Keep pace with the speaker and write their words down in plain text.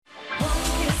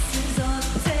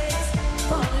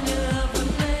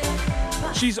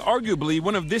She's arguably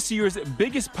one of this year's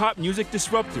biggest pop music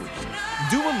disruptors,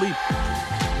 Dua Lipa.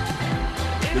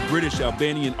 The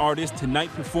British-Albanian artist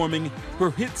tonight performing her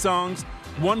hit songs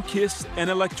One Kiss and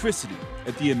Electricity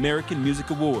at the American Music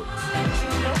Awards.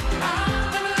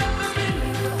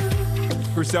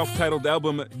 Her self-titled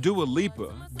album, Dua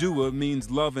Lipa, Dua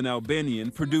means love in Albanian,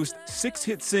 produced 6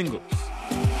 hit singles.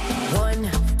 1,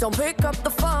 don't pick up the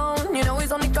phone, you know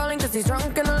he's only calling because he's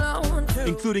drunk and alone. 2,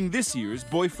 including this year's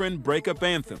boyfriend breakup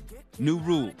anthem, New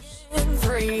Rules.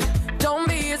 3, don't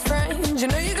be his friend, you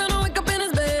know you're gonna wake up in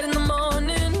his bed in the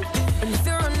morning. And if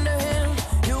you're under him,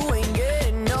 you ain't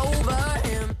getting over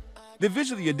him. The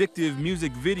visually addictive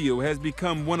music video has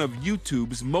become one of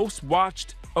YouTube's most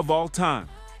watched of all time.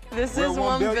 This is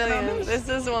 1 billion. This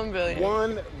is 1 billion.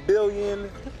 1 billion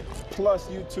plus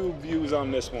YouTube views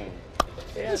on this one.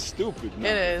 Yeah. It's stupid,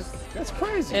 man. It is. That's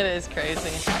crazy. It is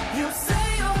crazy.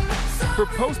 Her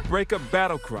post-breakup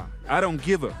battle cry, I Don't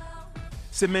Give Up,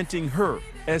 cementing her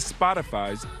as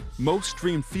Spotify's most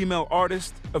streamed female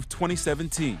artist of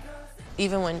 2017.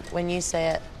 Even when you say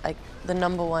it, like the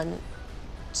 #1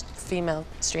 female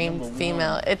streamed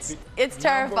female, it's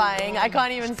terrifying. I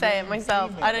can't even say it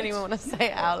myself. I don't even want to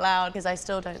say it out loud because I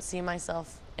still don't see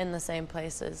myself in the same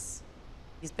place as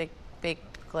these big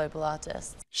global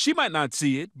artists. She might not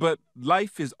see it, but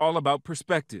life is all about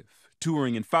perspective.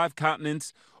 Touring in 5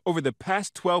 continents over the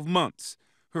past 12 months,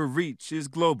 her reach is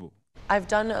global. I've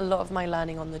done a lot of my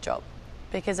learning on the job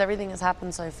because everything has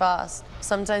happened so fast.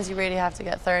 Sometimes you really have to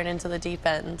get thrown into the deep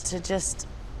end to just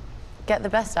get the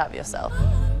best out of yourself.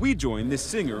 We joined this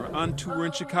singer on tour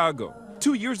in Chicago.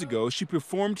 2 years ago, she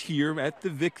performed here at the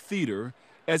Vic Theater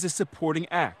as a supporting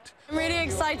act. I'm really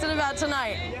excited about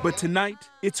tonight. But tonight,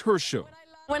 it's her show.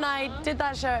 When I did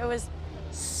that show, it was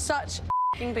such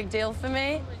a big deal for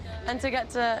me, and to get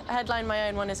to headline my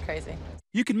own one is crazy.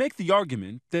 You can make the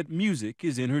argument that music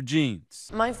is in her genes.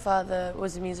 My father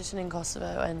was a musician in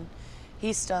Kosovo, and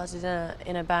he started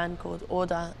in a band called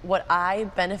Orda. What I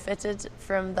benefited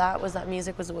from that was that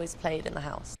music was always played in the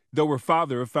house. Though her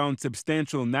father found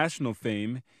substantial national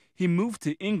fame, he moved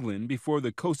to England before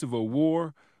the Kosovo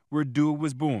War, where Dua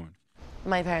was born.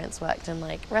 My parents worked in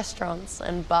like restaurants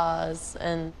and bars,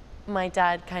 and my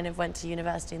dad kind of went to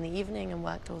university in the evening and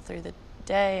worked all through the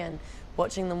day, and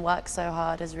watching them work so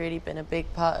hard has really been a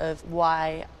big part of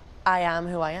why I am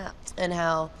who I am, and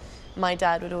how my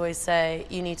dad would always say,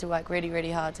 you need to work really,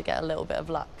 really hard to get a little bit of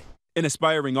luck. An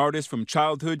aspiring artist from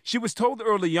childhood, she was told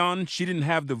early on she didn't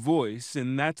have the voice,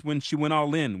 and that's when she went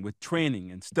all in with training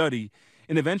and study,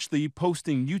 and eventually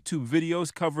posting YouTube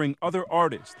videos covering other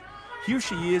artists. Here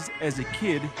she is as a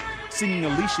kid, singing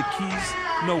Alicia Keys'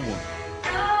 No One.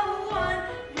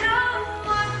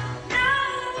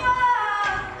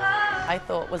 I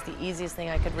thought was the easiest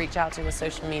thing I could reach out to was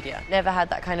social media. Never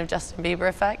had that kind of Justin Bieber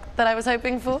effect that I was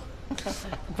hoping for.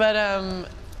 But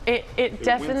it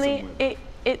definitely,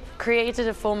 it created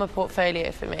a form of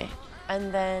portfolio for me.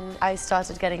 And then I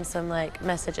started getting some like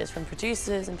messages from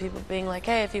producers and people being like,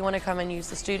 hey, if you want to come and use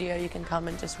the studio, you can come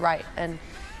and just write. And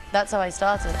that's how I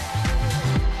started.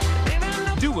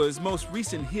 Dua's most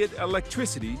recent hit,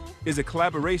 Electricity, is a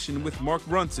collaboration with Mark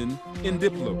Ronson in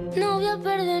Diplo. No voy a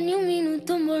perder ni un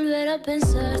minuto en volver a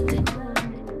pensarte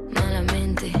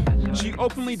malamente. She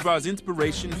openly draws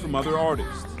inspiration from other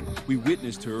artists. We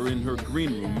witnessed her in her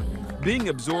green room being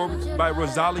absorbed by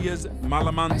Rosalia's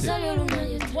Malamante.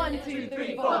 1, 2,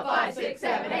 3, 4, 5, 6,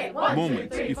 7, 8.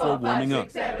 Moments before warming up.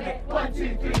 1,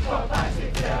 2, 3, 4, 5,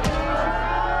 6,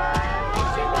 7.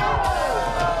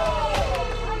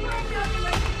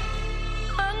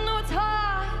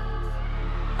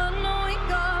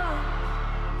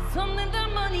 Something that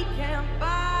money can't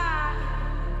buy.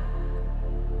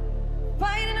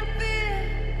 Fighting a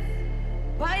fear,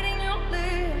 biting your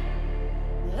lip.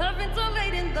 Loving so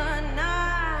late in the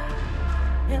night,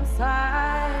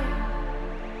 inside.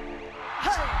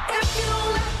 Hey, if you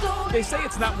don't let go, They say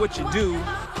it's not what you do,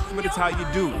 but it's how you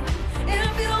do it.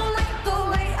 if you don't let go,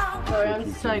 lay out. Sorry,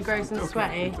 I'm so gross and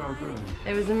sweaty.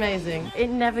 It was amazing. It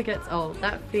never gets old.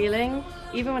 That feeling,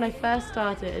 even when I first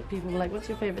started, people were like, what's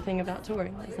your favorite thing about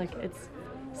touring? It's like, it's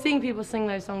seeing people sing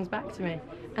those songs back to me.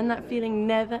 And that feeling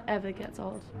never, ever gets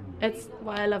old. It's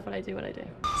why I love what I do.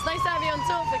 It's nice to have you on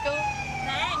tour, Pickle.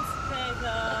 Thanks,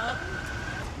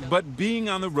 Pickle. But being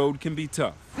on the road can be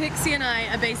tough. Pixie and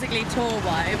I are basically tour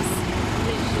wives.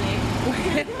 Literally.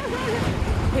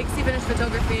 Pixie finished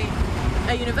photography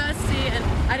at university, and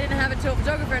I didn't have a tour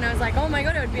photographer, and I was like, oh my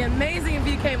god, it would be amazing if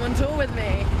you came on tour with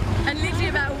me. And literally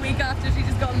about a week after, she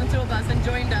just got on the tour bus and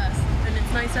joined us. And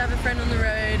it's nice to have a friend on the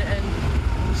road, and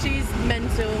she's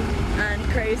mental, and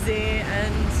crazy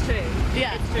and true.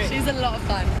 Yeah, she's a lot of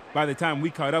fun. By the time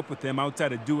we caught up with them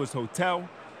outside of Dua's hotel,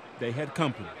 they had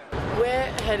company.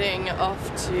 We're heading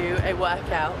off to a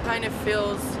workout. Kind of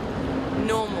feels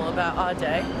normal about our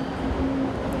day,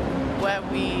 where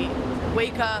we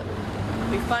wake up,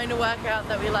 we find a workout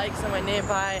that we like somewhere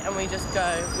nearby, and we just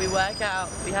go. We work out,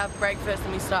 we have breakfast,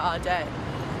 and we start our day.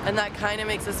 And that kind of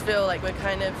makes us feel like we're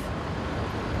kind of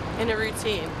in a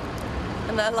routine,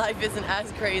 and that life isn't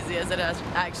as crazy as it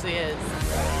actually is.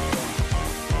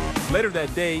 Later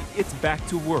that day, it's back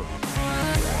to work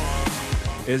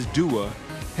as Dua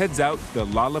heads out to the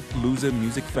Lollapalooza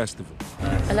Music Festival.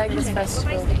 I like this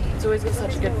festival. It's always got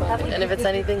such a good vibe. And if it's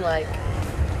anything like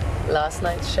last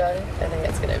night's show, I think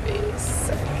it's going to be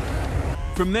sick.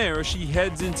 From there, she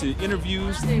heads into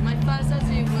interviews. My first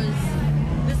tattoo was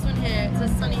this one here. It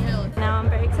says Sunny Hill. Now I'm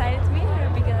very excited to meet her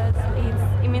because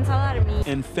it means a lot to me.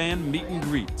 And fan meet and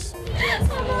greets.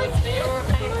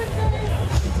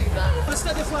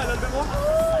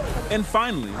 And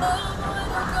finally,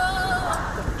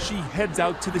 she heads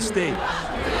out to the stage.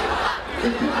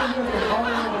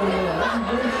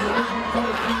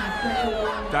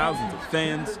 Thousands of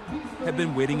fans have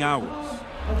been waiting hours.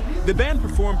 The band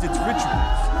performs its rituals.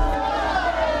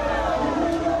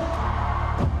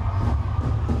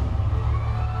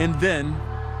 And then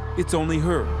it's only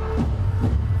her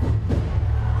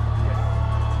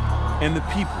and the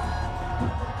people.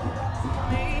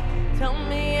 Tell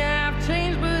me I've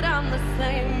changed, but I'm the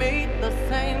same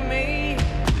me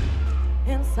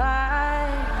inside.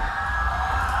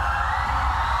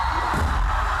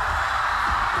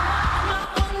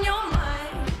 On your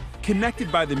mind.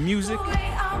 Connected by the music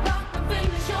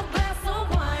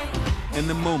and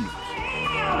the moment.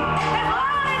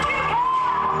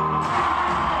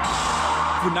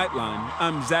 For Nightline,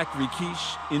 I'm Zachary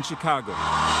Quiche in Chicago.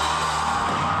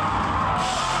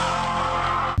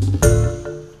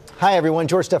 Hi everyone,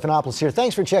 George Stephanopoulos here.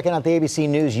 Thanks for checking out the ABC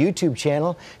News YouTube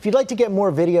channel. If you'd like to get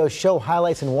more videos, show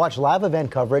highlights, and watch live event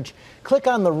coverage, click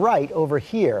on the right over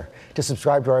here to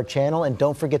subscribe to our channel, and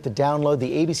don't forget to download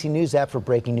the ABC News app for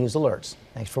breaking news alerts.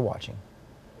 Thanks for watching.